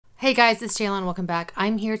Hey guys, it's Jalen. Welcome back.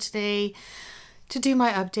 I'm here today to do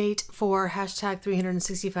my update for hashtag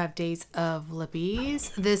 365 days of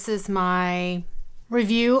Lippies. This is my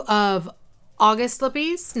review of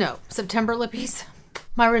September Lippies.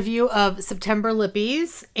 My review of September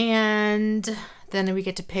Lippies, and then we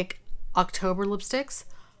get to pick October lipsticks.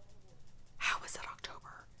 How is it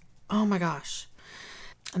October? Oh my gosh.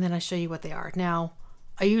 And then I show you what they are. Now,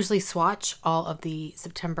 I usually swatch all of the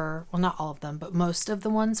September, well, not all of them, but most of the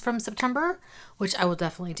ones from September, which I will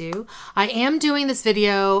definitely do. I am doing this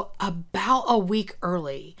video about a week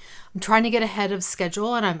early. I'm trying to get ahead of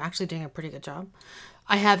schedule, and I'm actually doing a pretty good job.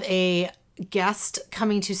 I have a guest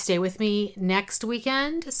coming to stay with me next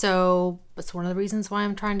weekend, so that's one of the reasons why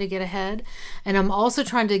I'm trying to get ahead. And I'm also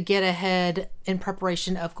trying to get ahead in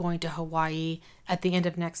preparation of going to Hawaii at the end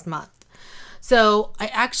of next month. So I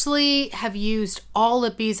actually have used all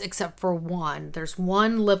Lippies except for one. There's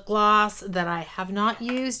one lip gloss that I have not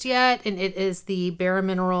used yet, and it is the Bare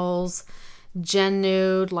Minerals Gen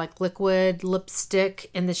Nude, like liquid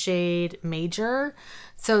lipstick in the shade Major.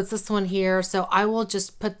 So it's this one here. So I will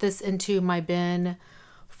just put this into my bin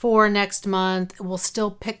for next month. We'll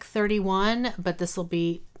still pick 31, but this will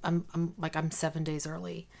be, I'm 7 days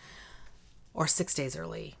early or 6 days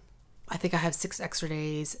early. I think I have 6 extra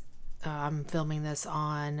days. I'm filming this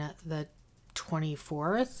on the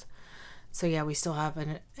 24th. So yeah, we still have,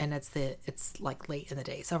 and it's like late in the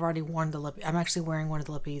day. So I've already worn the lip. I'm actually wearing one of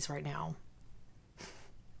the Lippies right now.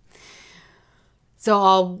 So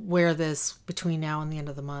I'll wear this between now and the end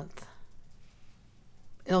of the month.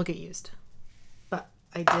 It'll get used. But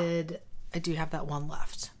I do have that one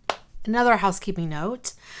left. Another housekeeping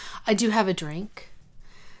note. I do have a drink.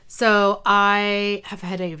 So I have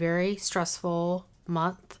had a very stressful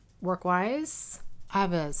month. Work-wise, I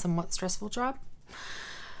have a somewhat stressful job.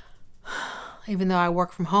 Even though I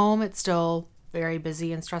work from home, it's still very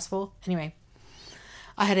busy and stressful. Anyway,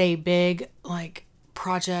 I had a big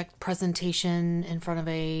project presentation in front of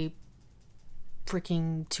a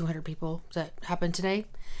freaking 200 people that happened today,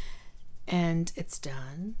 and it's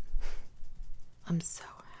done. I'm so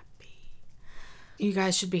happy. You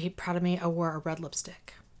guys should be proud of me. I wore a red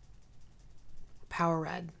lipstick. Power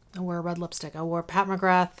Red. I wore a red lipstick. I wore Pat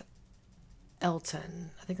McGrath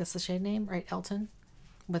Elton. I think that's the shade name, right? Elton,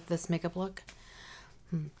 with this makeup look.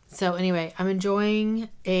 So anyway, I'm enjoying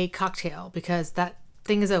a cocktail because that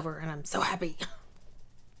thing is over and I'm so happy.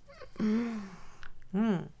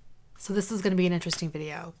 So this is going to be an interesting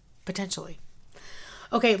video, potentially.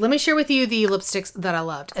 Okay, let me share with you the lipsticks that I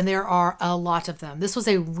loved, and there are a lot of them. This was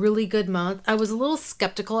a really good month. I was a little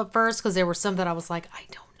skeptical at first because there were some that I was like, I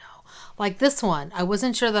don't know. Like this one, I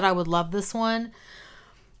wasn't sure that I would love this one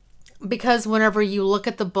because whenever you look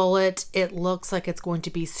at the bullet, it looks like it's going to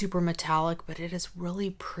be super metallic, but it is really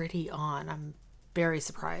pretty on. I'm very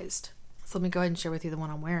surprised. So let me go ahead and share with you the one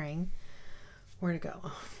I'm wearing. Where'd it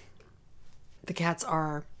go? The cats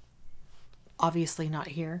are obviously not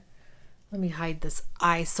here. Let me hide this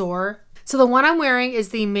eyesore. So the one I'm wearing is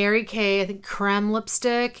the Mary Kay, I think, creme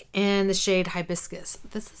lipstick in the shade Hibiscus.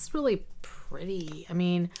 This is really pretty. I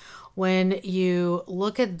mean, when you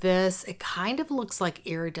look at this, it kind of looks like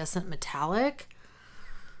iridescent metallic.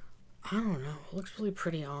 I don't know. It looks really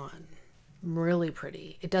pretty on. Really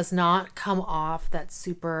pretty. It does not come off that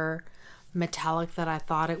super metallic that I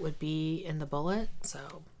thought it would be in the bullet.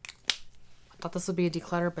 So I thought this would be a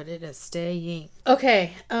declutter, but it is staying.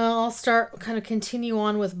 Okay, I'll continue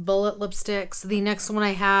on with bullet lipsticks. The next one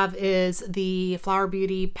I have is the Flower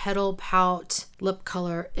Beauty Petal Pout lip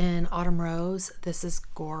color in Autumn Rose. This is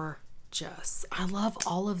gorgeous. I love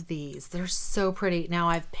all of these. They're so pretty. Now,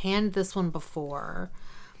 I've panned this one before.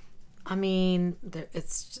 I mean,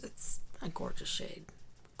 it's a gorgeous shade.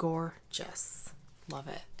 Gorgeous. Love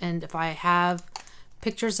it. And if I have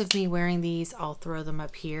pictures of me wearing these, I'll throw them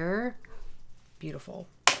up here. Beautiful.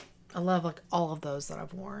 I love all of those that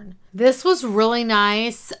I've worn. This was really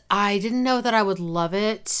nice. I didn't know that I would love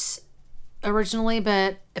it originally,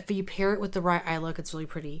 but if you pair it with the right eye look, it's really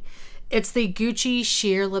pretty. It's the Gucci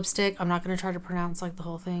Sheer lipstick. I'm not going to try to pronounce the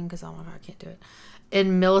whole thing because, oh my God, I can't do it.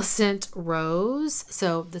 In Millicent Rose.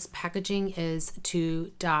 So this packaging is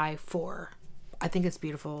to die for. I think it's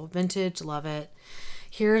beautiful. Vintage, love it.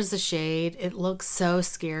 Here's the shade. It looks so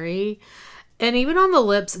scary. And even on the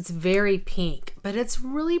lips, it's very pink, but it's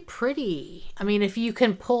really pretty. I mean, if you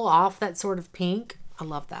can pull off that sort of pink, I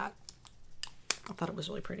love that. I thought it was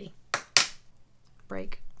really pretty.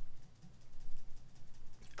 Break.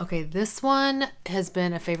 Okay, this one has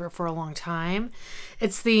been a favorite for a long time.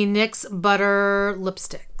 It's the NYX Butter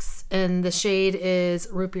Lipsticks, and the shade is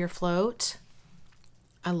Root Beer Float.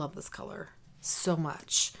 I love this color so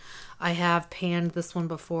much. I have panned this one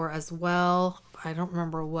before as well. I don't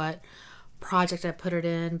remember what project I put it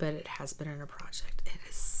in, but it has been in a project. It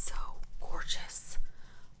is so gorgeous.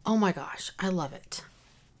 Oh my gosh, I love it.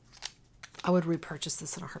 I would repurchase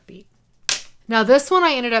this in a heartbeat. Now this one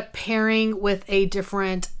I ended up pairing with a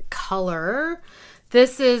different color.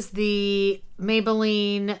 This is the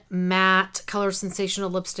Maybelline Matte Color Sensational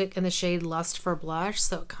Lipstick in the shade Lust for Blush.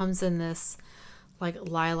 So it comes in this like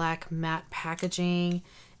lilac matte packaging.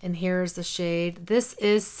 And here's the shade. This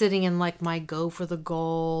is sitting in like my go for the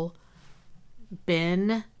goal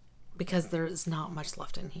bin because there is not much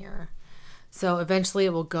left in here. So eventually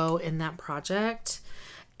it will go in that project.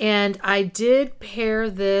 And I did pair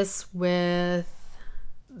this with,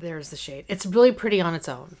 there's the shade. It's really pretty on its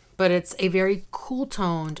own, but it's a very cool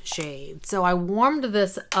toned shade. So I warmed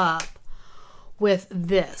this up with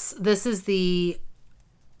this. This is the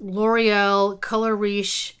L'Oreal Color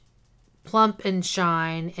Riche Plump and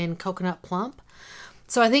Shine in Coconut Plump.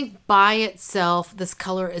 So I think by itself, this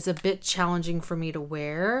color is a bit challenging for me to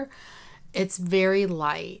wear. It's very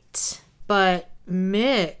light, but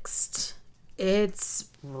mixed, it's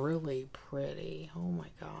really pretty. Oh my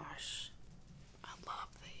gosh. I love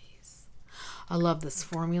these. I love this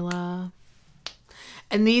formula.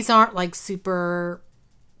 And these aren't like super,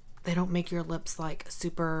 they don't make your lips like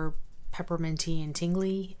super pepperminty and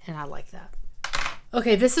tingly. And I like that.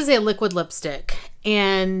 Okay, this is a liquid lipstick.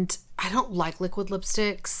 And I don't like liquid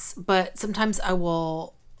lipsticks, but sometimes I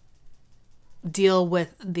will deal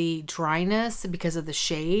with the dryness because of the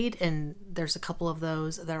shade, and there's a couple of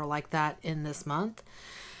those that are like that in this month.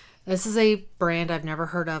 This is a brand I've never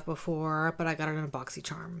heard of before, but I got it in a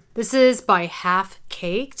BoxyCharm. This is by Half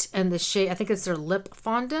Caked, and the shade, I think it's their lip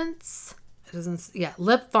fondants. It doesn't, yeah,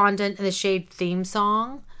 lip fondant in the shade Theme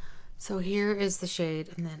Song. So here is the shade,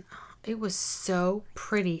 and then it was so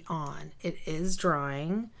pretty on. It is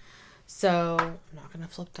drying. So I'm not going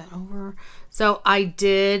to flip that over. So I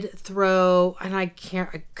did throw, and I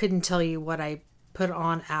couldn't tell you what I put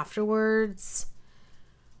on afterwards,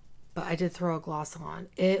 but I did throw a gloss on.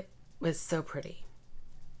 It was so pretty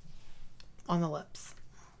on the lips.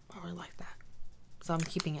 I really like that. So I'm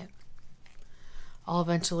keeping it. I'll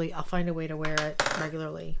find a way to wear it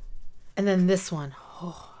regularly. And then this one,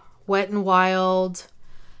 oh, Wet n Wild.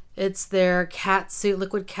 It's their catsuit,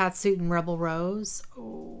 liquid catsuit in Rebel Rose.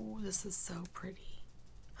 Oh, this is so pretty.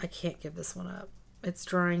 I can't give this one up. It's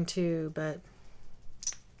drying too, but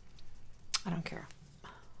I don't care.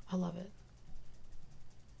 I love it.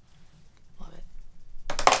 Love it.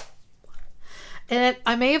 And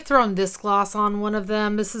I may have thrown this gloss on one of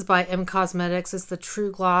them. This is by M Cosmetics. It's the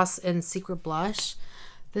True Gloss in Secret Blush.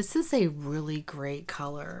 This is a really great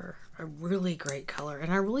color. A really great color.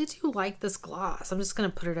 And I really do like this gloss. I'm just going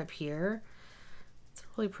to put it up here. It's a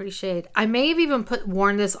really pretty shade. I may have even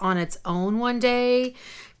worn this on its own one day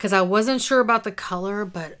because I wasn't sure about the color,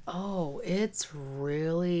 but oh, it's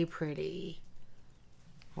really pretty.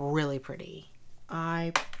 Really pretty.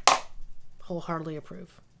 I wholeheartedly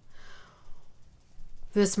approve.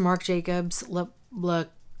 This Marc Jacobs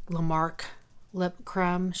Lamarck Lip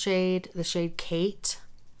Creme shade, the shade Kate.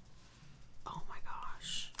 Oh my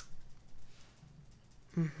gosh.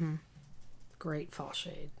 Great fall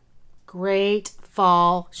shade. Great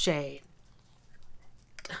fall shade.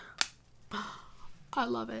 I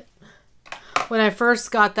love it. When I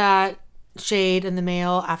first got that shade in the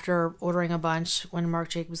mail after ordering a bunch, when Marc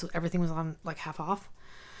Jacobs, everything was on like half off,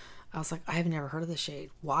 I was like, I have never heard of this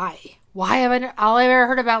shade. Why? Why have I? All I ever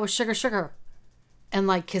heard about was Sugar Sugar and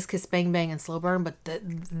like Kiss Kiss Bang Bang and Slow Burn, but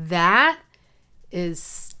that is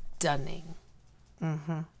stunning.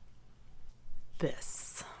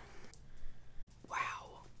 This.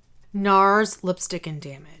 Wow. NARS Lipstick and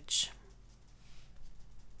Damage.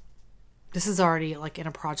 This is already like in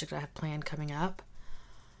a project I have planned coming up.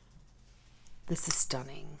 This is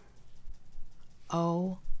stunning.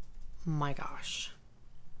 Oh my gosh.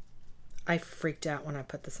 I freaked out when I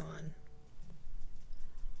put this on.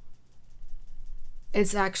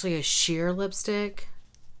 It's actually a sheer lipstick.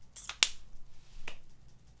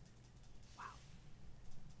 Wow.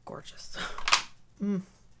 Gorgeous.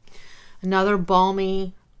 Another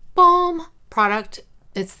balm product.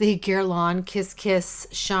 It's the Guerlain Kiss Kiss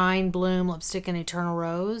Shine Bloom Lipstick in Eternal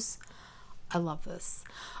Rose. I love this.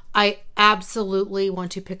 I absolutely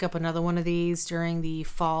want to pick up another one of these during the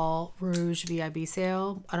Fall Rouge VIB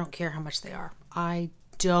sale. I don't care how much they are. I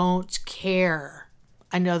don't care.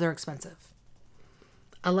 I know they're expensive.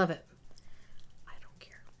 I love it. I don't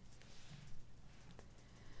care.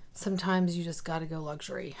 Sometimes you just gotta go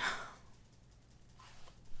luxury.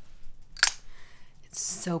 It's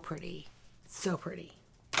so pretty. So pretty.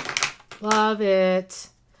 Love it.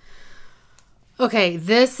 Okay,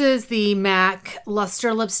 this is the MAC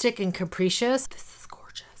Luster Lipstick in Capricious. This is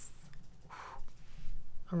gorgeous.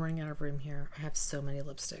 I'm running out of room here. I have so many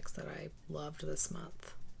lipsticks that I loved this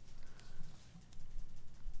month.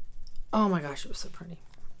 Oh my gosh, it was so pretty.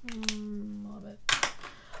 Love it.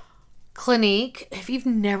 Clinique. If you've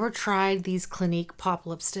never tried these Clinique pop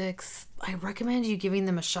lipsticks, I recommend you giving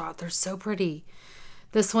them a shot. They're so pretty.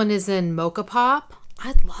 This one is in Mocha Pop.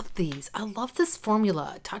 I love these. I love this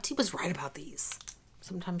formula. Tati was right about these.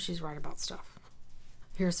 Sometimes she's right about stuff.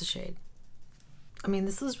 Here's the shade. I mean,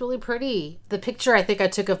 this is really pretty. The picture I think I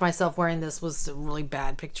took of myself wearing this was a really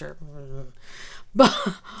bad picture.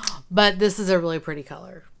 But this is a really pretty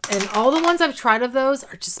color. And all the ones I've tried of those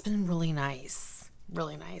are just been really nice.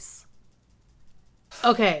 Really nice.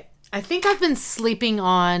 Okay, I think I've been sleeping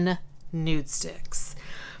on nude sticks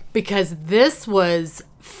because this was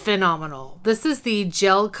phenomenal. This is the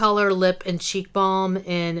Gel Color Lip and Cheek Balm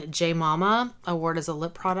in J Mama. I wore it as a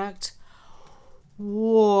lip product.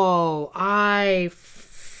 Whoa, I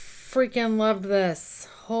freaking loved this.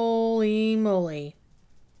 Holy moly.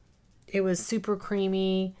 It was super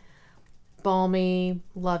creamy, balmy.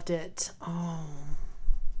 Loved it. Oh.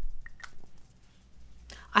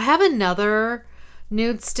 I have another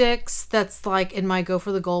nude sticks that's like in my Go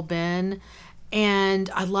for the Gold bin, and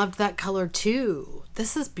I loved that color too.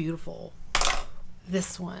 This is beautiful.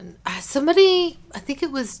 This one. Somebody, I think it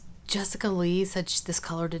was Jessica Lee, said this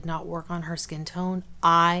color did not work on her skin tone.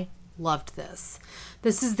 I loved this.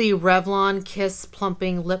 This is the Revlon Kiss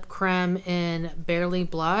Plumping Lip Creme in Barely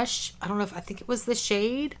Blush. I don't know if, I think it was the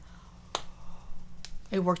shade.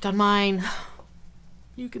 It worked on mine.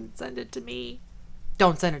 You can send it to me.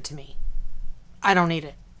 Don't send it to me. I don't need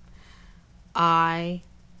it. I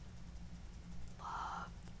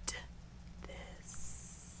loved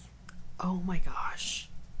this. Oh my gosh.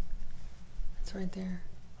 It's right there.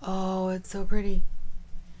 Oh, it's so pretty.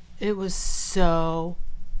 It was so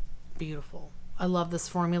beautiful. I love this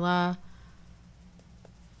formula.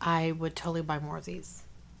 I would totally buy more of these.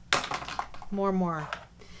 More.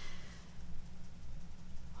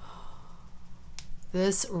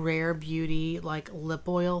 This Rare Beauty like lip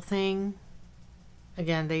oil thing.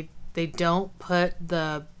 Again, they don't put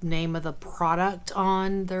the name of the product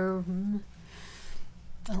on their...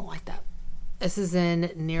 I don't like that. This is in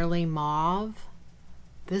Nearly Mauve.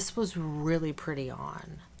 This was really pretty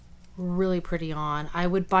on. Really pretty on. I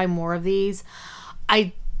would buy more of these.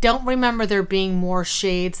 I don't remember there being more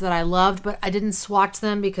shades that I loved, but I didn't swatch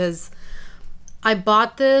them because I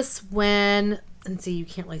bought this when... And see, you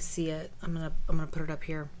can't really see it. I'm gonna put it up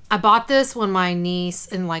here. I bought this when my niece,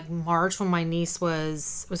 in like March, when my niece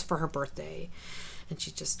was for her birthday, and she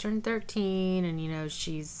just turned 13, and you know,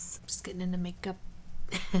 she's just getting into makeup.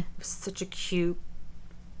 It was such a cute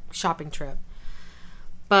shopping trip.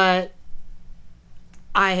 But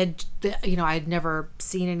I had, you know, I had never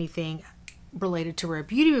seen anything related to Rare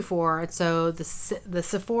Beauty before, and so the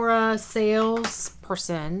Sephora sales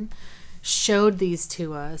person showed these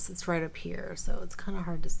to us. It's right up here, so it's kind of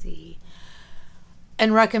hard to see,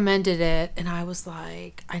 and recommended it, and I was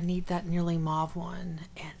like, I need that Nearly Mauve one,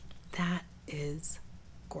 and that is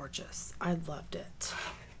gorgeous. I loved it.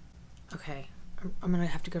 Okay, I'm gonna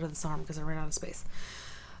have to go to this arm because I ran out of space.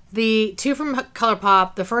 The two from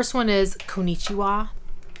ColourPop, the first one is Konnichiwa. I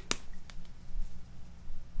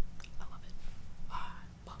love it.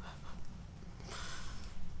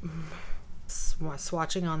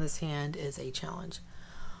 Swatching on this hand is a challenge.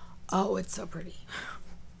 Oh, it's so pretty.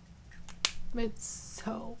 It's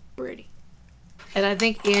so pretty. And I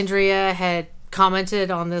think Andrea had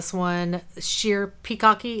commented on this one, Sheer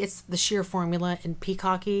Peacocky. It's the Sheer formula in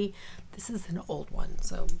Peacocky. This is an old one,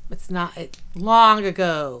 so it's not, it long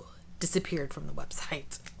ago disappeared from the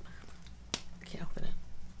website. I can't open it.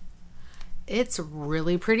 It's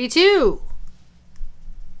really pretty too.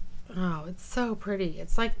 Oh, it's so pretty.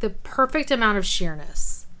 It's like the perfect amount of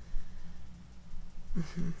sheerness.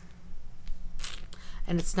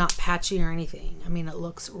 And it's not patchy or anything. I mean, it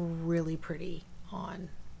looks really pretty on.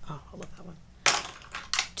 Oh, I love that one.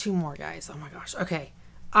 Two more, guys. Oh my gosh. Okay.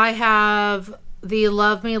 I have the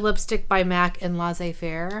Love Me lipstick by MAC in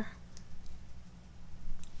Laissez-Faire.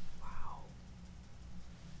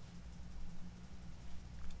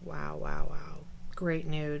 Wow. Great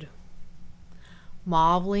nude.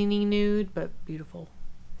 Mauve leaning nude, but beautiful.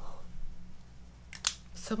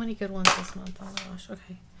 So many good ones this month. Oh my gosh.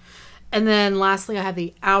 Okay. And then lastly, I have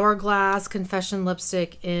the Hourglass Confession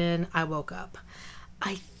lipstick in I Woke Up.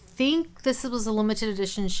 I think this was a limited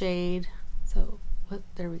edition shade. So, what?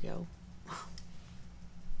 There we go.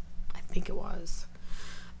 I think it was.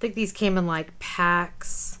 I think these came in like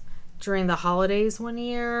packs, during the holidays one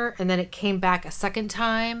year, and then it came back a second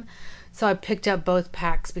time. So I picked up both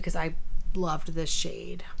packs because I loved this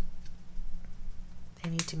shade. They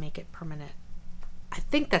need to make it permanent. I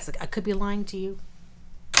think that's, I could be lying to you.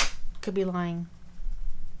 Could be lying.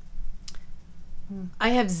 I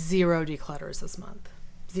have 0 declutters this month.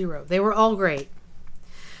 0. They were all great.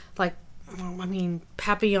 Like, I mean,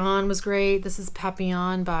 Papillon was great. This is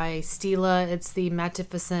Papillon by Stila. It's the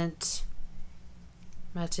Magnificent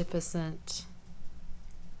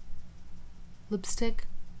lipstick.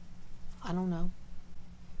 I don't know.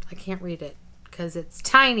 I can't read it because it's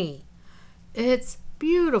tiny. It's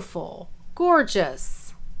beautiful.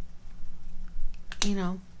 Gorgeous. You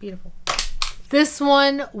know, beautiful. This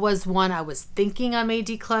one was one I was thinking I may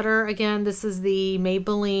declutter. Again, this is the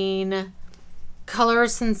Maybelline Color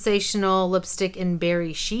Sensational lipstick in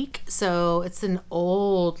Berry Chic. So it's an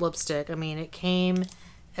old lipstick. I mean, it came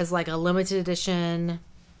as like a limited edition.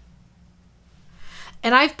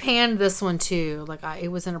 And I've panned this one too. Like it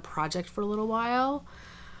was in a project for a little while.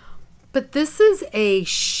 But this is a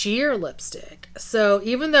sheer lipstick. So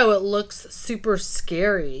even though it looks super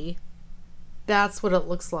scary, that's what it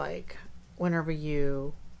looks like whenever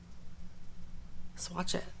you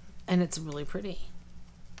swatch it. And it's really pretty.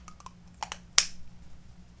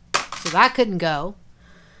 So that couldn't go.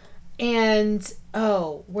 And,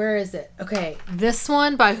 oh, where is it? Okay, this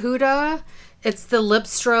one by Huda. It's the Lip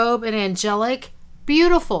Strobe in Angelic.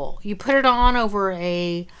 Beautiful. You put it on over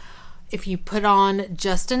a, if you put on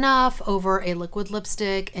just enough over a liquid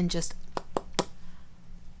lipstick and just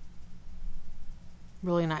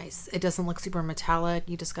really nice. It doesn't look super metallic.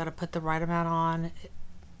 You just got to put the right amount on.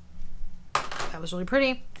 That was really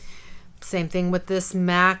pretty. Same thing with this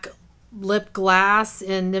MAC lip glass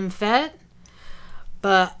in Nymphette,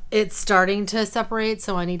 but it's starting to separate,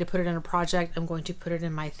 so I need to put it in a project. I'm going to put it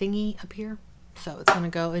in my thingy up here. So it's going to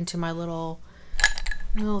go into my little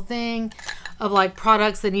thing of like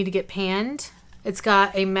products that need to get panned. It's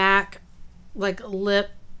got a MAC like lip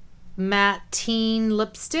matte teen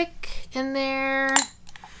lipstick in there.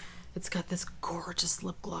 It's got this gorgeous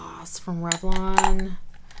lip gloss from Revlon.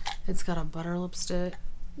 It's got a butter lipstick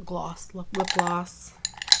gloss, lip gloss.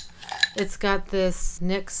 It's got this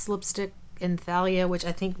NYX lipstick in Thalia, which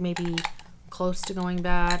I think may be close to going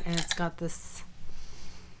bad. And it's got this,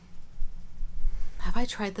 have I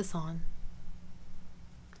tried this on?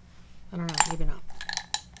 I don't know, maybe not.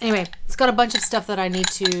 Anyway, it's got a bunch of stuff that I need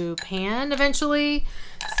to pan eventually.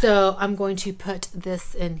 So I'm going to put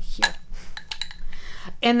this in here.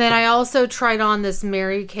 And then I also tried on this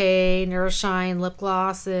Mary Kay Nourishine lip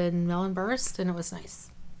gloss in Melon Burst, and it was nice.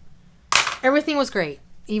 Everything was great.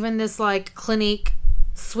 Even this like Clinique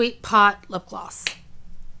Sweet Pot lip gloss.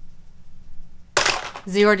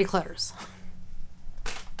 0 declutters.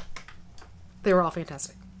 They were all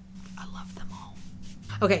fantastic. I love them all.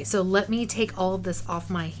 Okay, so let me take all of this off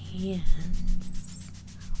my hands.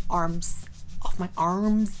 Off my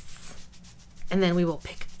arms. And then we will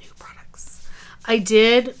pick new products. I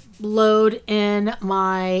did load in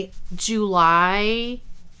my July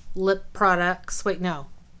lip products. Wait, no.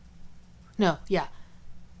 No, yeah.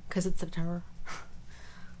 Because it's September.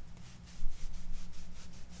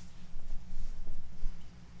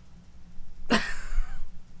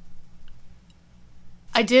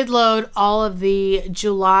 I did load all of the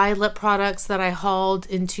July lip products that I hauled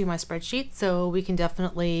into my spreadsheet, so we can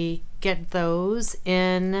definitely get those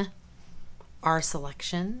in our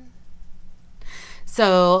selection.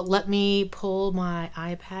 So let me pull my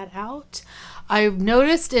iPad out. I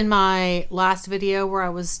noticed in my last video where I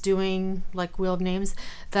was doing like Wheel of Names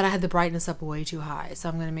that I had the brightness up way too high. So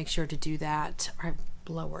I'm going to make sure to do that or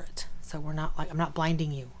lower it. So we're not like, I'm not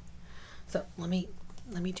blinding you. So let me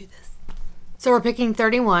do this. So we're picking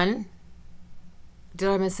 31. Did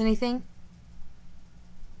I miss anything?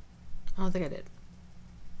 I don't think I did.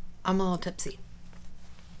 I'm a little tipsy.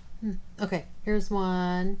 Okay, here's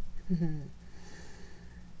one.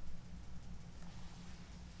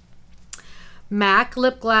 MAC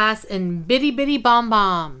lip gloss and Bitty Bitty Bomb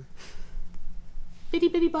Bomb. Bitty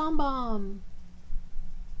Bitty Bomb Bomb.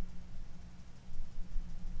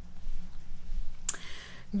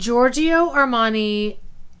 Giorgio Armani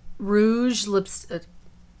Rouge lipstick.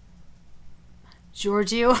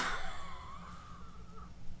 Giorgio.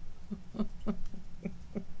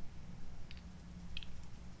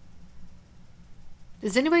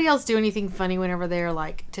 Does anybody else do anything funny whenever they're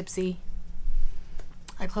like tipsy?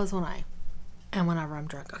 I close one eye. And whenever I'm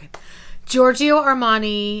drunk. Okay. Giorgio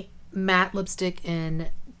Armani matte lipstick in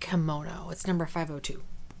Kimono. It's number 502.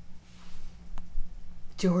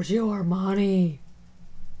 Giorgio Armani.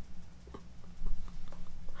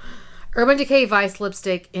 Urban Decay Vice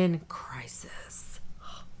lipstick in Crisis.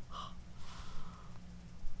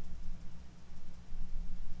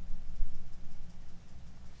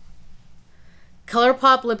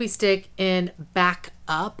 ColourPop Lippy Stick in Back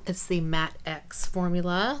Up. It's the Matte X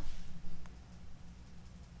formula.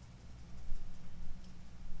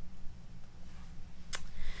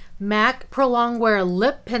 MAC Prolong Wear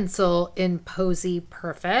Lip Pencil in Posy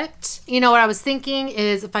Perfect. You know what I was thinking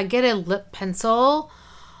is if I get a lip pencil,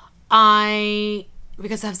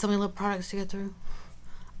 because I have so many lip products to get through,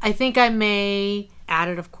 I think I may add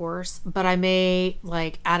it, of course, but I may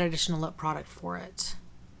like add additional lip product for it.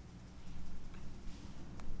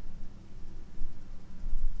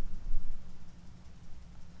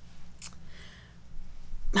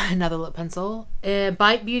 Another lip pencil.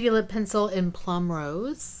 Bite Beauty lip pencil in Plum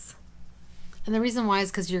Rose. And the reason why is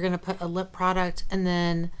because you're going to put a lip product and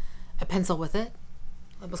then a pencil with it.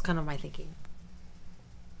 That was kind of my thinking.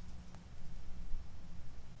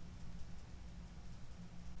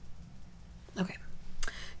 Okay.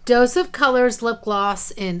 Dose of Colors lip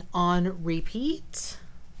gloss in On Repeat.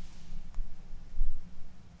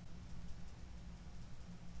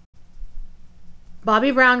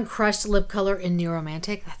 Bobbi Brown Crushed Lip Color in New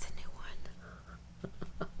Romantic. That's a new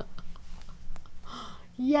one.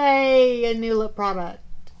 Yay! A new lip product.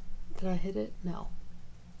 Did I hit it? No.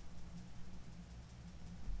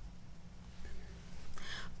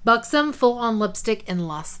 Buxom Full On Lipstick in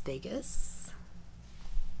Las Vegas.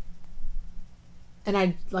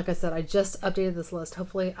 And like I said, I just updated this list.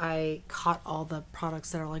 Hopefully I caught all the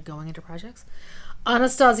products that are like going into projects.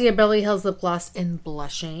 Anastasia Beverly Hills Lip Gloss in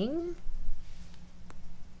Blushing.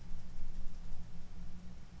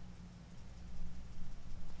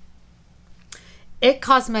 It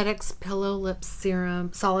Cosmetics Pillow Lip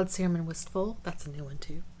Serum, Solid Serum in Wistful. That's a new one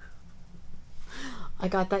too. I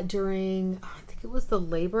got that during, I think it was the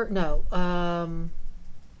Labor, no,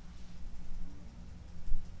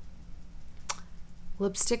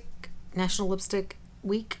 Lipstick, National Lipstick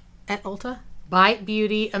Week at Ulta. Bite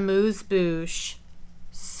Beauty Amuse Bouche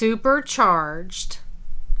Supercharged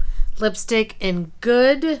Lipstick in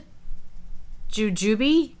Good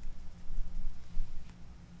Jujube.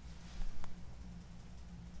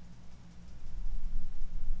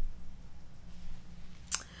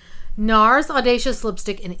 NARS Audacious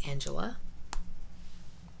Lipstick in Angela.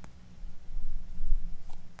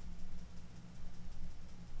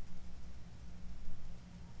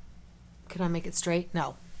 Can I make it straight?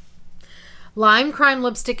 No. Lime Crime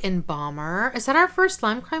Lipstick in Bomber. Is that our first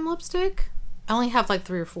Lime Crime lipstick? I only have like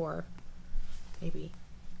 3 or 4. Maybe.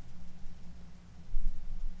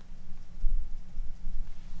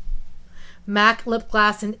 MAC Lip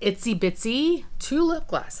Glass in Itsy Bitsy. 2 lip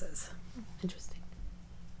glasses. Interesting.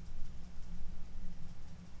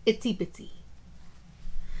 Itsy Bitsy.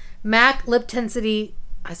 MAC Lip Tensity.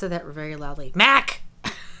 I said that very loudly. MAC!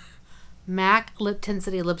 MAC Lip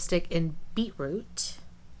Tensity Lipstick in Beetroot.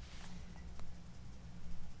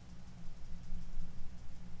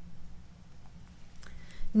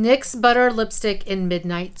 NYX Butter Lipstick in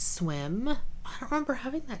Midnight Swim. I don't remember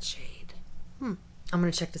having that shade. I'm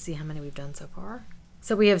going to check to see how many we've done so far.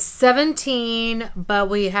 So we have 17, but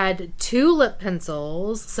we had 2 lip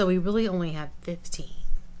pencils, so we really only have 15.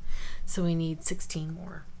 So we need 16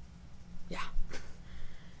 more. Yeah.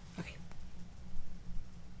 Okay.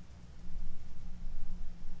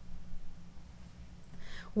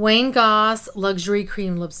 Wayne Goss Luxury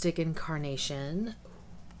Cream Lipstick in Carnation.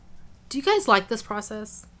 Do you guys like this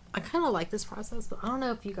process? I kind of like this process, but I don't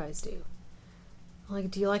know if you guys do.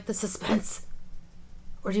 Like, do you like the suspense?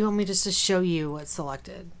 Or do you want me just to show you what's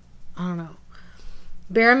selected? I don't know.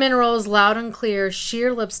 Bare Minerals Loud and Clear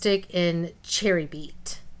Sheer Lipstick in Cherry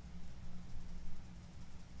Beet.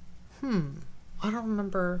 I don't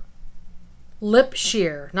remember. Lip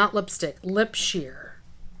Sheer, not lipstick. Lip Sheer.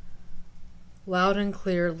 Loud and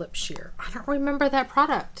Clear Lip Sheer. I don't remember that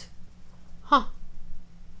product. Huh.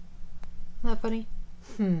 Isn't that funny?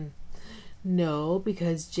 No,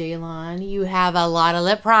 because Jaylon, you have a lot of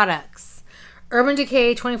lip products. Urban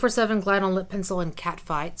Decay 24/7 Glide on Lip Pencil and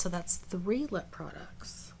Catfight. So that's 3 lip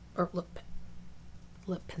products. Or lip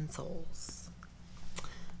pencils.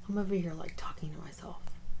 I'm over here like talking to myself.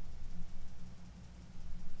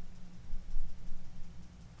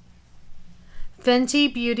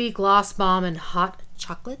 Fenty Beauty Gloss Bomb and Hot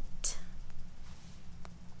Chocolate.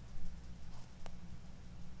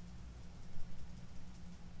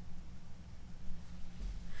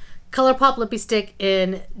 ColourPop Lippy Stick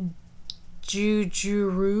in Juju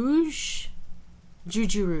Rouge.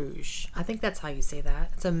 Juju Rouge. I think that's how you say that.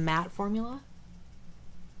 It's a matte formula.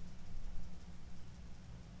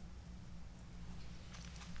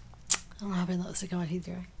 I don't have any lipstick on my teeth,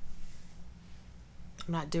 do I?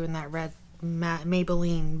 I'm not doing that red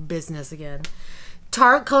Maybelline business again.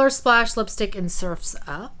 Tarte Color Splash lipstick in Surf's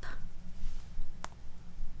Up.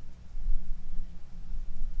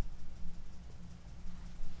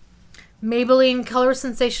 Maybelline Color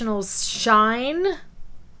Sensationals Shine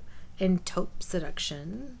in Taupe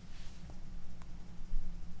Seduction.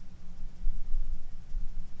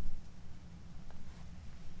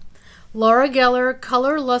 Laura Geller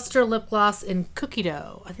Color Luster Lip Gloss in Cookie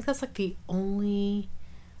Dough. I think that's like the only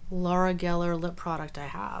Laura Geller lip product I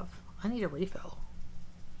have. I need a refill.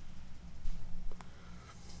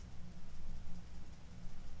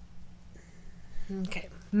 Okay.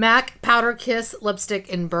 MAC Powder Kiss lipstick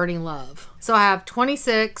in Burning Love. So I have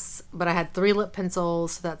 26, but I had 3 lip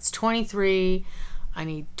pencils, so that's 23. I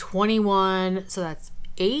need 21, so that's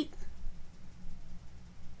 8.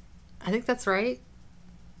 I think that's right.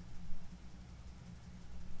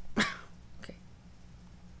 Okay.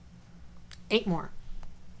 8 more.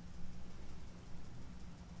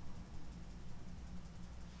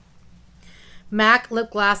 MAC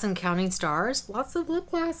Lip Glass and Counting Stars. Lots of lip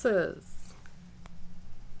glasses.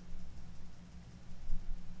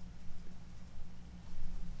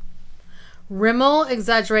 Rimmel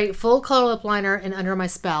Exaggerate Full Color Lip Liner in Under My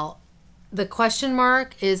Spell. The question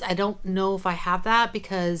mark is I don't know if I have that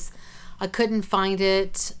because I couldn't find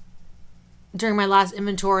it during my last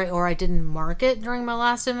inventory, or I didn't mark it during my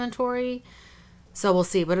last inventory. So we'll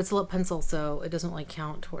see. But it's a lip pencil, so it doesn't really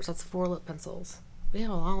count towards. That's 4 lip pencils. We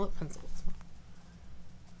have a lot of lip pencils.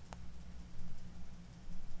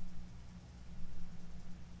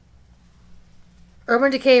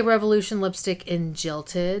 Urban Decay Revolution lipstick in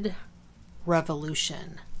Jilted.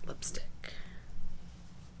 Revolution lipstick.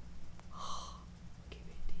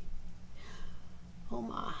 Oh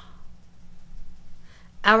my.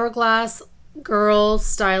 Hourglass Girl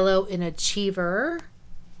Stylo in Achiever.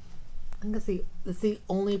 I think that's the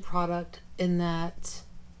only product in that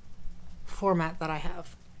format that I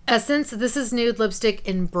have. Essence This Is Nude lipstick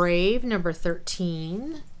in Brave, number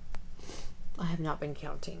 13. I have not been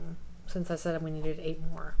counting since I said we needed 8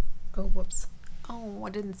 more. Oh, whoops. Oh, I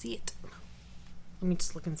didn't see it. Let me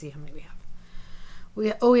just look and see how many we have.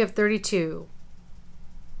 We have 32.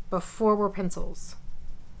 But 4 were pencils.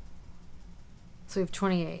 So we have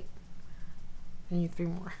 28. I need 3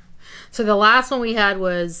 more. So the last one we had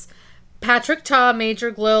was Patrick Ta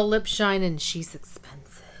Major Glow Lip Shine, and she's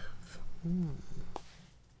expensive.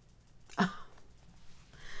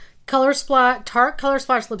 Color Splash, Tarte Color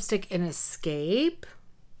Splash lipstick in Escape.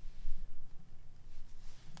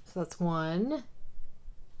 So that's 1.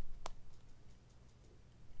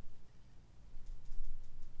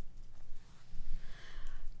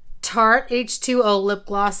 Tarte H2O lip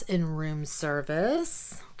gloss in Room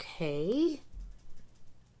Service. Okay.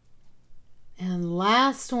 And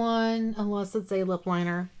last one, unless it's a lip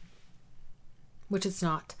liner, which it's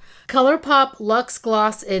not. ColourPop Luxe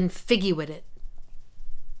Gloss in Figgy With It.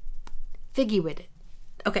 Figgy With It.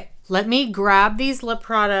 Okay, let me grab these lip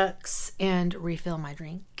products and refill my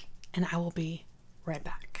drink, and I will be right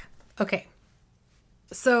back. Okay,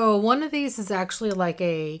 so one of these is actually like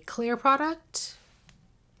a clear product.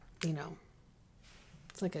 You know,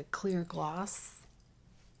 it's like a clear gloss.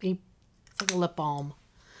 It's like a lip balm.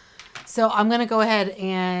 So I'm going to go ahead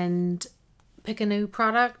and pick a new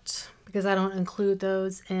product because I don't include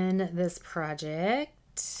those in this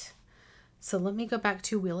project. So let me go back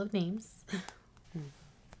to Wheel of Names.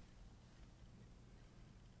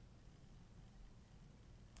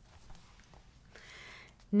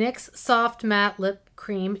 NYX Soft Matte Lip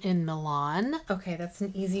Cream in Milan. Okay, that's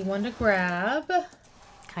an easy one to grab.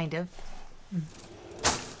 Kind of.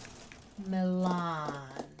 Milan.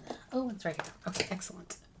 Oh, it's right here. Okay,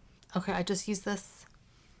 excellent. Okay, I just used this.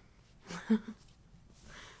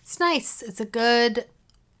 It's nice. It's a good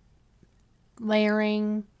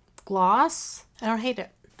layering gloss. I don't hate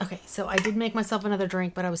it. Okay, so I did make myself another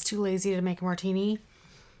drink, but I was too lazy to make a martini.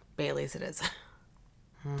 Bailey's it is.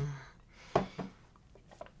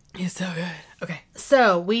 It's so good. Okay,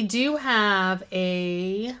 so we do have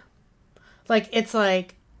a, it's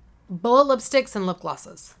like bullet lipsticks and lip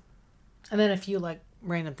glosses. And then a few like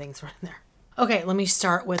random things right in there. Okay, let me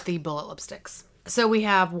start with the bullet lipsticks. So we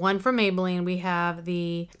have one from Maybelline. We have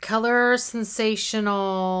the Color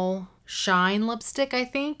Sensational Shine lipstick, I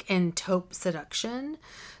think, in Taupe Seduction.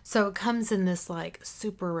 So it comes in this like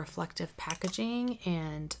super reflective packaging,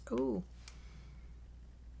 and ooh,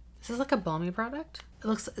 this is like a balmy product.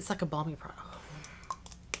 It's like a balmy product.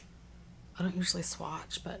 I don't usually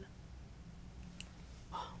swatch, but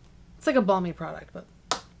it's like a balmy product, but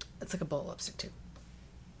it's like a bullet lipstick too.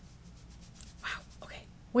 Wow, okay.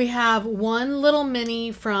 We have one little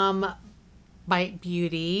mini from Bite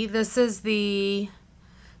Beauty. This is the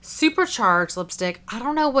Supercharged lipstick. I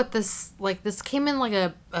don't know what this, like, this came in like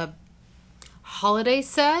a holiday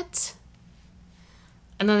set.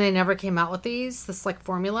 And then they never came out with these. This, like,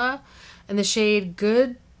 formula. And the shade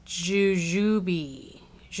Good Jujube.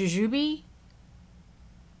 Jujube?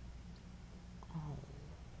 Oh.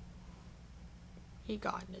 He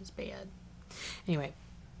got in his bed. Anyway.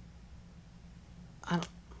 I don't.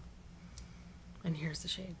 And here's the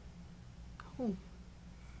shade. Ooh.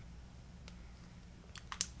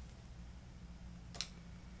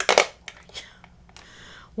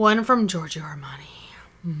 One from Giorgio Armani.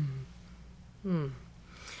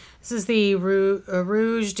 This is the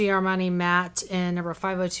Rouge di Armani Matte in number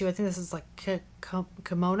 502. I think this is like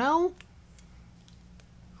kimono.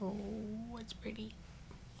 Oh, it's pretty.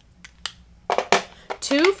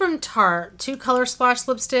 Two from Tarte. Two Color Splash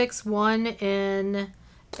lipsticks. One in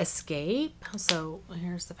Escape. So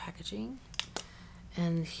here's the packaging.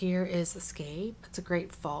 And here is Escape. It's a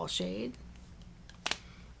great fall shade.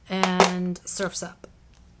 And Surf's Up.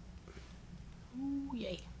 Ooh,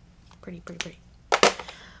 yay. Pretty, pretty, pretty.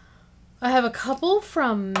 I have a couple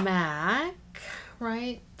from MAC,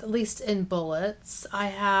 right? At least in bullets. I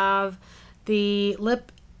have the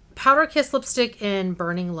Powder Kiss lipstick in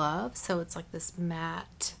Burning Love. So it's like this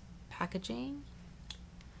matte packaging.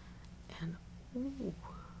 And, ooh.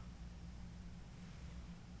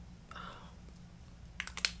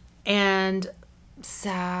 And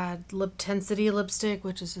Sad Lip Tensity lipstick,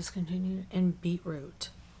 which is discontinued, in Beetroot.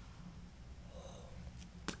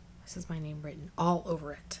 This is my name written all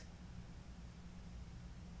over it.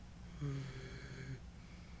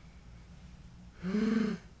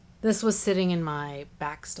 This was sitting in my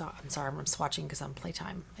backstock. I'm sorry, I'm swatching because I'm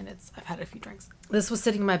playtime and I've had a few drinks. This was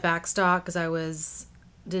sitting in my backstock because I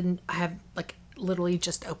have like literally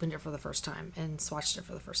just opened it for the first time and swatched it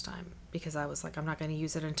for the first time because I was like, I'm not going to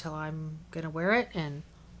use it until I'm going to wear it. And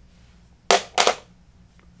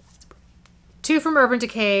two from Urban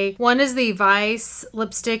Decay. One is the Vice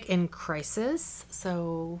lipstick in Crisis.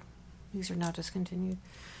 So these are now discontinued.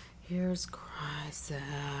 Here's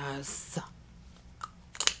Crisis.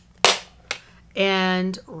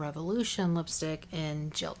 And Revolution lipstick in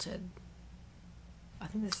Jilted. I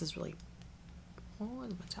think this is really, oh,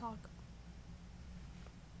 it's metallic.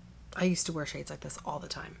 I used to wear shades like this all the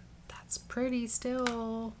time. That's pretty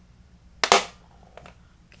still.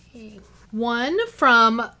 Okay. One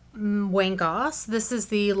from Wayne Goss. This is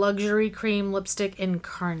the Luxury Cream lipstick in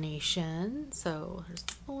Carnation. So here's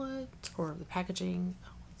the bullet or the packaging.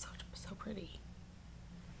 Oh, it's so pretty.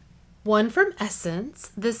 One from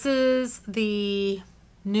Essence. This is the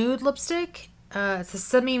nude lipstick. It's a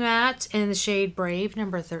semi-matte in the shade Brave,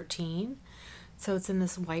 number 13. So it's in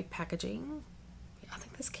this white packaging. I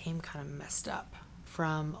think this came kind of messed up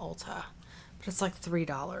from Ulta, but it's like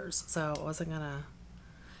 $3. So I wasn't gonna,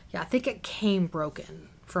 yeah, I think it came broken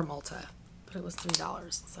from Ulta, but it was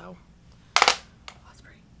 $3. So that's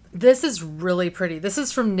pretty. This is really pretty. This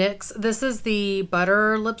is from NYX. This is the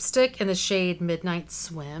Butter lipstick in the shade Midnight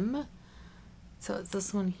Swim. So it's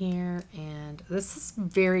this one here, and this is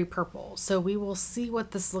very purple. So we will see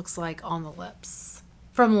what this looks like on the lips.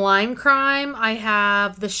 From Lime Crime, I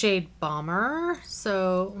have the shade Bomber.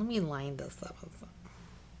 So let me line this up.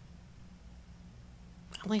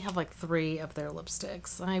 I only have like 3 of their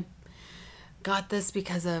lipsticks. I got this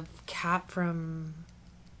because of Kat from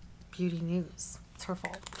Beauty News. It's her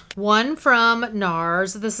fault. One from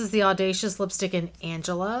NARS. This is the Audacious lipstick in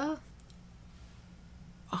Angela.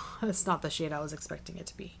 Oh, it's not the shade I was expecting it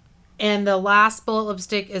to be. And the last bullet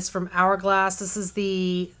lipstick is from Hourglass. This is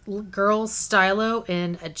the Girls Stylo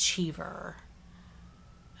in Achiever.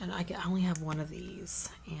 And I only have one of these.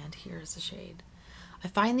 And here's the shade. I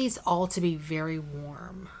find these all to be very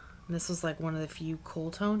warm. And this was like one of the few cool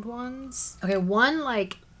toned ones. Okay, one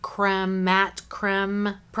like matte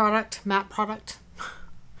product.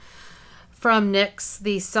 From NYX,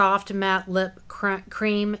 the Soft Matte Lip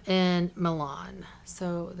Cream in Milan.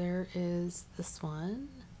 So there is this one.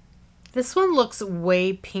 This one looks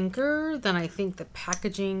way pinker than I think the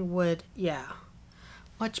packaging would. Yeah,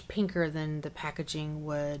 much pinker than the packaging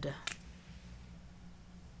would.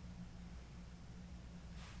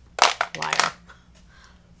 Liar.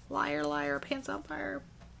 Liar, liar, pants on fire.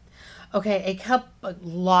 Okay, a cup,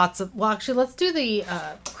 lots of, well, actually, let's do the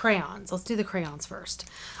crayons. Let's do the crayons first.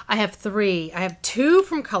 I have 3. I have 2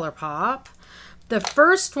 from ColourPop. The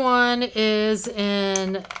first one is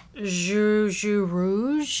in Juju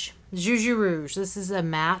Rouge. Juju Rouge. This is a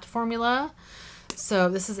matte formula. So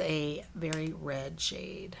this is a very red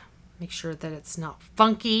shade. Make sure that it's not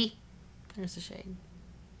funky. There's the shade.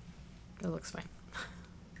 It looks fine.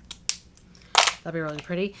 That'd be really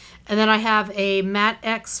pretty. And then I have a Matte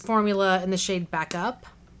X formula in the shade Backup.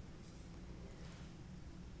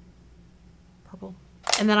 Purple.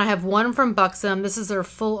 And then I have one from Buxom. This is their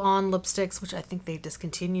full-on lipsticks, which I think they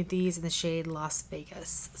discontinued these, in the shade Las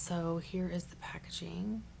Vegas. So here is the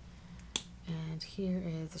packaging. And here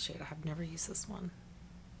is the shade. I have never used this one.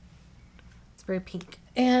 It's very pink.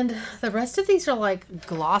 And the rest of these are like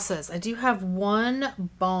glosses. I do have one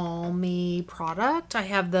balmy product. I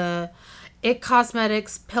have the IT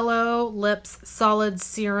Cosmetics Pillow Lips Solid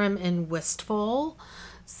Serum in Wistful.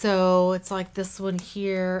 So it's like this one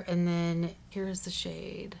here, and then here's the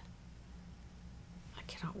shade. I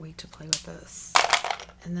cannot wait to play with this.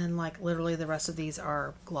 And then like literally the rest of these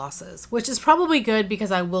are glosses, which is probably good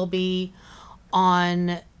because I will be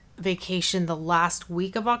on vacation the last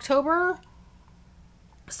week of October.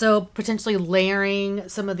 So potentially layering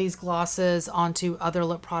some of these glosses onto other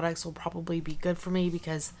lip products will probably be good for me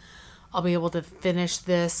because I'll be able to finish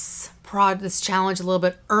this challenge a little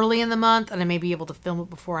bit early in the month, and I may be able to film it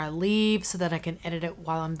before I leave so that I can edit it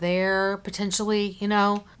while I'm there, potentially, you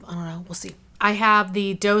know. I don't know. We'll see. I have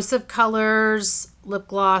the Dose of Colors lip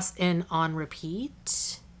gloss in On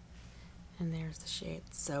Repeat. And there's the shade.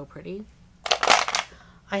 So pretty.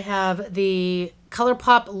 I have the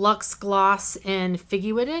ColourPop Luxe Gloss in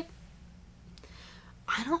Figgy With It.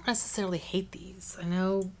 I don't necessarily hate these. I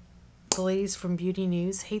know the ladies from Beauty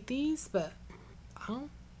News hate these, but I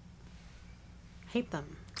don't hate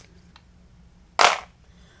them.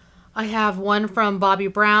 I have one from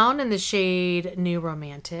Bobbi Brown in the shade New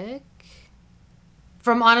Romantic.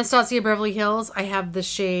 From Anastasia Beverly Hills, I have the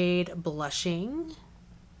shade Blushing.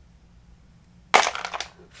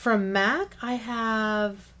 From MAC, I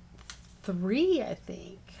have 3, I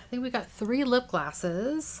think. I think we got 3 lip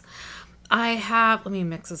glosses. I have, let me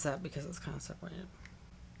mix this up because it's kind of separated,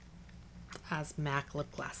 as MAC lip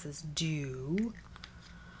glosses do.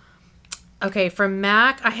 Okay, from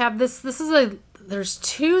MAC, I have this. There's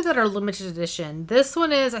 2 that are limited edition. This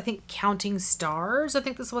one is, I think, Counting Stars. I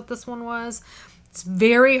think this is what this one was. It's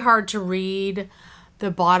very hard to read the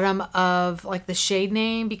bottom of like the shade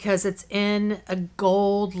name because it's in a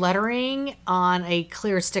gold lettering on a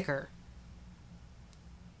clear sticker.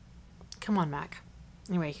 Come on, MAC.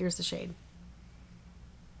 Anyway, here's the shade.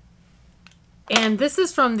 And this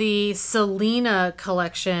is from the Selena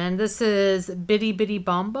collection. This is Bitty Bitty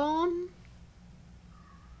Bomb Bomb.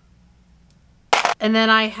 And then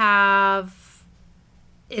I have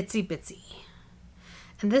Itsy Bitsy.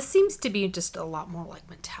 And this seems to be just a lot more like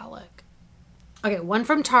metallic. Okay, one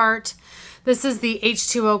from Tarte. This is the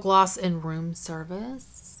H2O Gloss in Room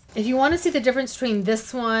Service. If you want to see the difference between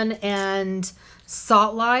this one and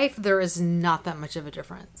Salt Life, there is not that much of a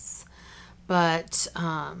difference. But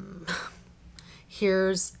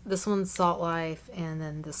here's, this one's Salt Life, and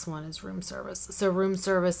then this one is Room Service. So Room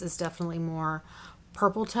Service is definitely more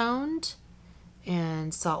purple toned,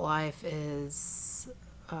 and Salt Life is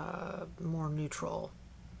more neutral.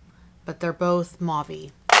 But they're both mauve-y.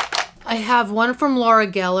 I have one from Laura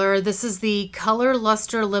Geller. This is the Color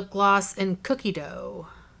Luster Lip Gloss in Cookie Dough.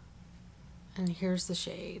 And here's the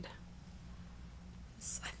shade.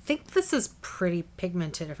 I think this is pretty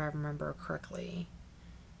pigmented if I remember correctly.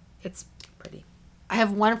 It's pretty. I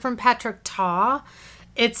have one from Patrick Ta.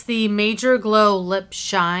 It's the Major Glow Lip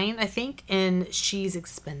Shine, I think, and She's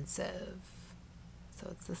Expensive. So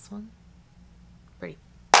it's this one. Pretty.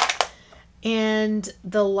 And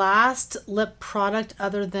the last lip product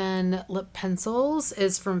other than lip pencils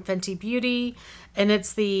is from Fenty Beauty, and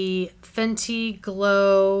it's the Fenty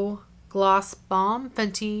Glow Gloss Bomb.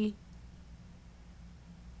 Fenty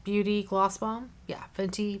Beauty Gloss Bomb. Yeah,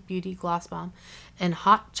 Fenty Beauty Gloss Bomb and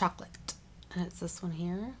Hot Chocolate. And it's this one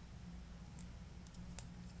here.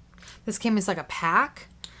 This came as like a pack,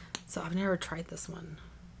 so I've never tried this one.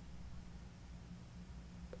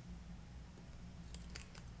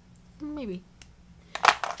 Maybe.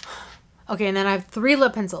 Okay, and then I have 3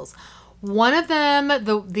 lip pencils. One of them,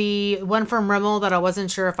 the one from Rimmel that I wasn't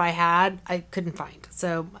sure if I had, I couldn't find.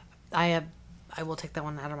 So I will take that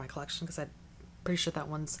one out of my collection because I'm pretty sure that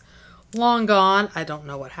one's long gone. I don't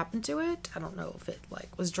know what happened to it. I don't know if it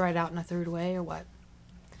like was dried out and I threw it away or what.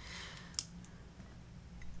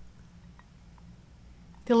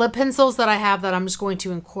 The lip pencils that I have that I'm just going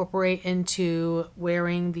to incorporate into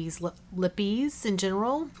wearing these lippies in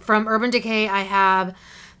general. From Urban Decay, I have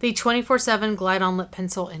the 24/7 Glide On Lip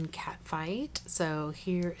Pencil in Catfight. So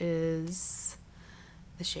here is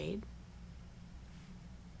the shade.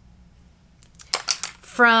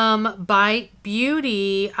 From Bite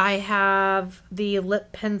Beauty, I have the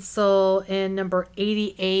lip pencil in number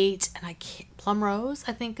 88, and Plum Rose,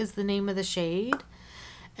 I think is the name of the shade.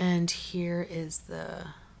 And here is the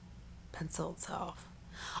pencil itself.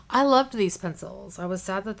 I loved these pencils. I was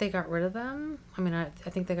sad that they got rid of them. I mean, I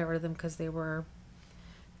think they got rid of them because they were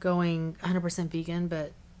going 100% vegan,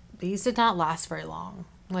 but these did not last very long,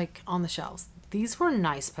 like on the shelves. These were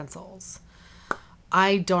nice pencils.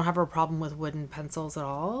 I don't have a problem with wooden pencils at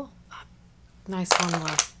all. Nice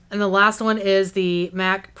formula. And the last one is the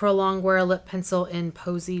MAC Pro Longwear Lip Pencil in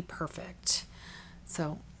Posy Perfect.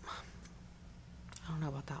 So, I don't know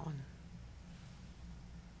about that one.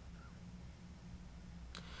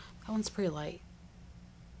 That one's pretty light.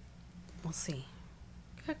 We'll see.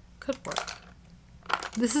 It could work.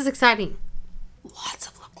 This is exciting. Lots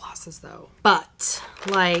of lip glosses though. But,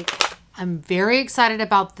 like, I'm very excited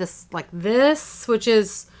about this, like this, which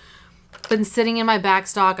is been sitting in my back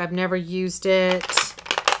stock. I've never used it.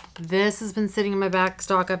 This has been sitting in my back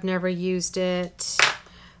stock. I've never used it.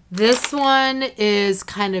 This one is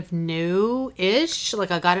kind of new-ish.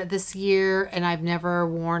 Like I got it this year and I've never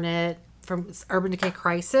worn it, from Urban Decay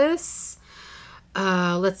Crisis.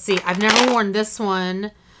 Let's see. I've never worn this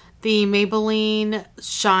one. The Maybelline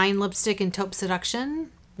Shine Lipstick in Taupe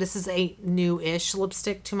Seduction. This is a new-ish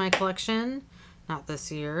lipstick to my collection. Not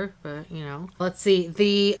this year, but you know. Let's see.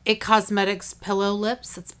 The IT Cosmetics Pillow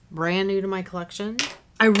Lips. It's brand new to my collection.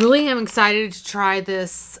 I really am excited to try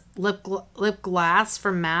this lip glass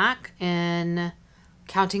from MAC in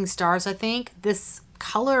Counting Stars, I think. This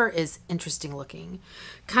color is interesting looking.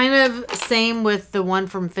 Kind of same with the one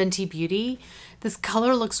from Fenty Beauty. This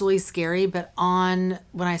color looks really scary, but when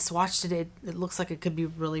I swatched it, it looks like it could be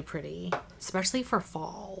really pretty, especially for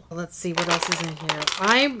fall. Let's see what else is in here.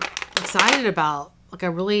 I'm excited about, like, I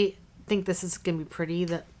really think this is gonna be pretty.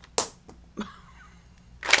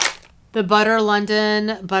 The Butter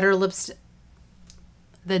London Butter Lipstick,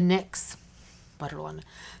 the NYX Butter London,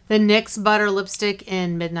 the NYX Butter Lipstick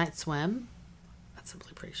in Midnight Swim. That's a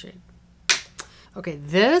really pretty shade. Okay,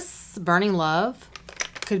 this Burning Love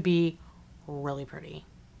could be really pretty.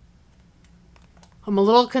 I'm a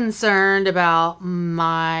little concerned about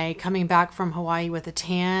my coming back from Hawaii with a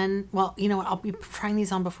tan. Well, you know what? I'll be trying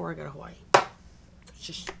these on before I go to Hawaii.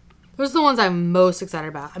 Those are the ones I'm most excited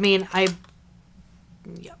about. I mean,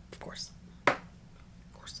 yeah, of course. Of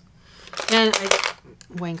course. And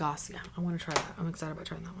Wayne Goss, yeah, I want to try that. I'm excited about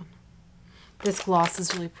trying that one. This gloss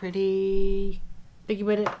is really pretty. Figgy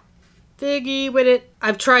with it. Figgy with it.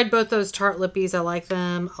 I've tried both those Tarte Lippies. I like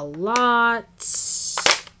them a lot.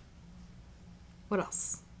 What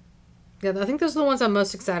else? Yeah, I think those are the ones I'm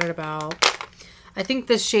most excited about. I think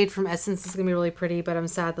this shade from Essence is going to be really pretty, but I'm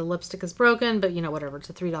sad the lipstick is broken, but you know, whatever. It's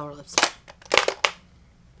a $3 lipstick.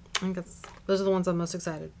 I think those are the ones I'm most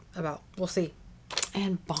excited about. We'll see.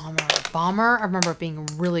 And Bomber. Bomber, I remember it being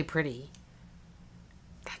really pretty.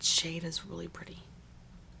 That shade is really pretty.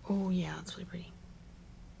 Oh yeah, it's really pretty.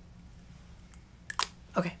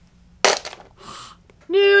 Okay.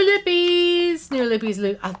 New Lippies. New Lippies.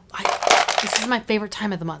 This is my favorite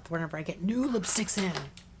time of the month, whenever I get new lipsticks in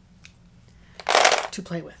to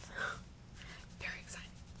play with. Very excited.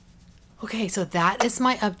 Okay, so that is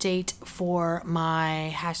my update for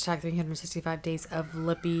my hashtag 365 days of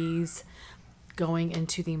Lippies going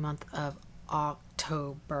into the month of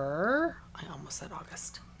October. I almost said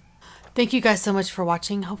August. Thank you guys so much for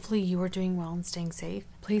watching. Hopefully you are doing well and staying safe.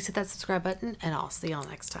 Please hit that subscribe button and I'll see y'all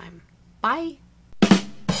next time. Bye.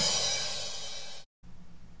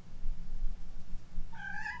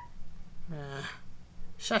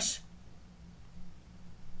 Shush.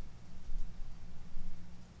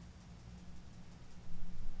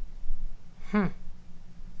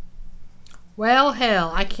 Well,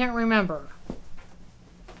 hell, I can't remember.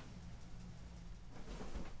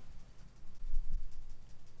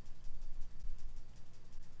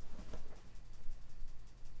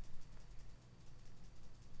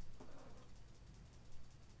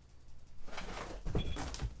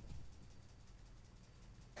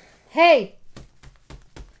 Hey,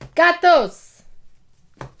 got those.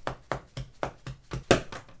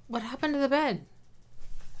 What happened to the bed?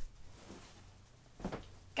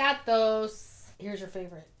 Got those. Here's your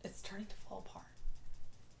favorite. It's starting to fall apart.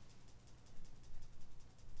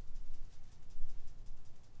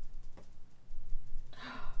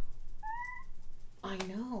 I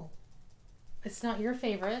know. It's not your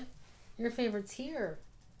favorite. Your favorite's here.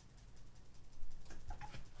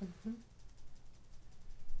 Mm-hmm.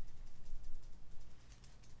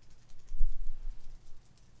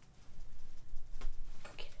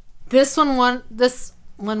 This one.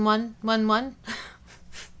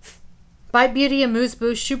 Bite Beauty Amuse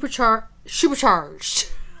Boost Supercharged.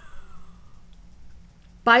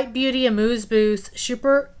 Bite Beauty Amuse Boost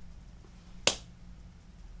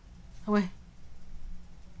Oh, wait.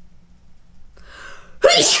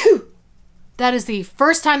 That is the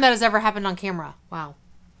first time that has ever happened on camera. Wow.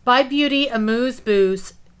 By Beauty, Amuse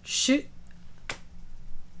Boost, Shoot.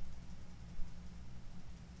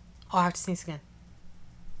 Oh, I have to sneeze again.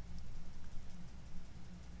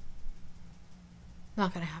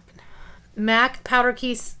 Not gonna happen. MAC Powder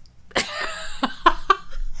Keys.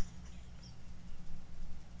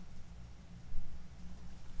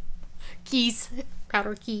 Keys.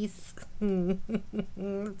 Powder keys.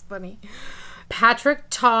 That's funny. Patrick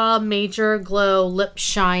Ta Major Glow Lip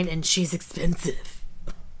Shine, and she's expensive.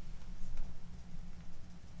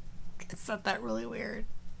 I said that really weird.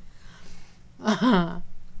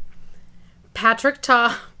 Patrick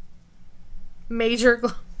Ta Major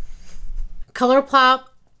Glow Color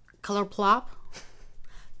Pop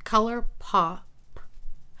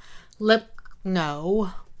Lip.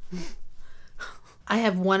 No, I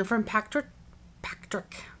have one from Patrick.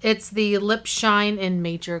 It's the Lip Shine in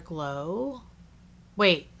Major Glow.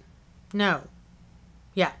 Wait, no.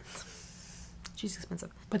 Yeah. She's expensive.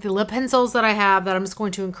 But the lip pencils that I have that I'm just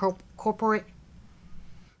going to incorporate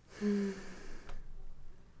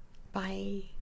by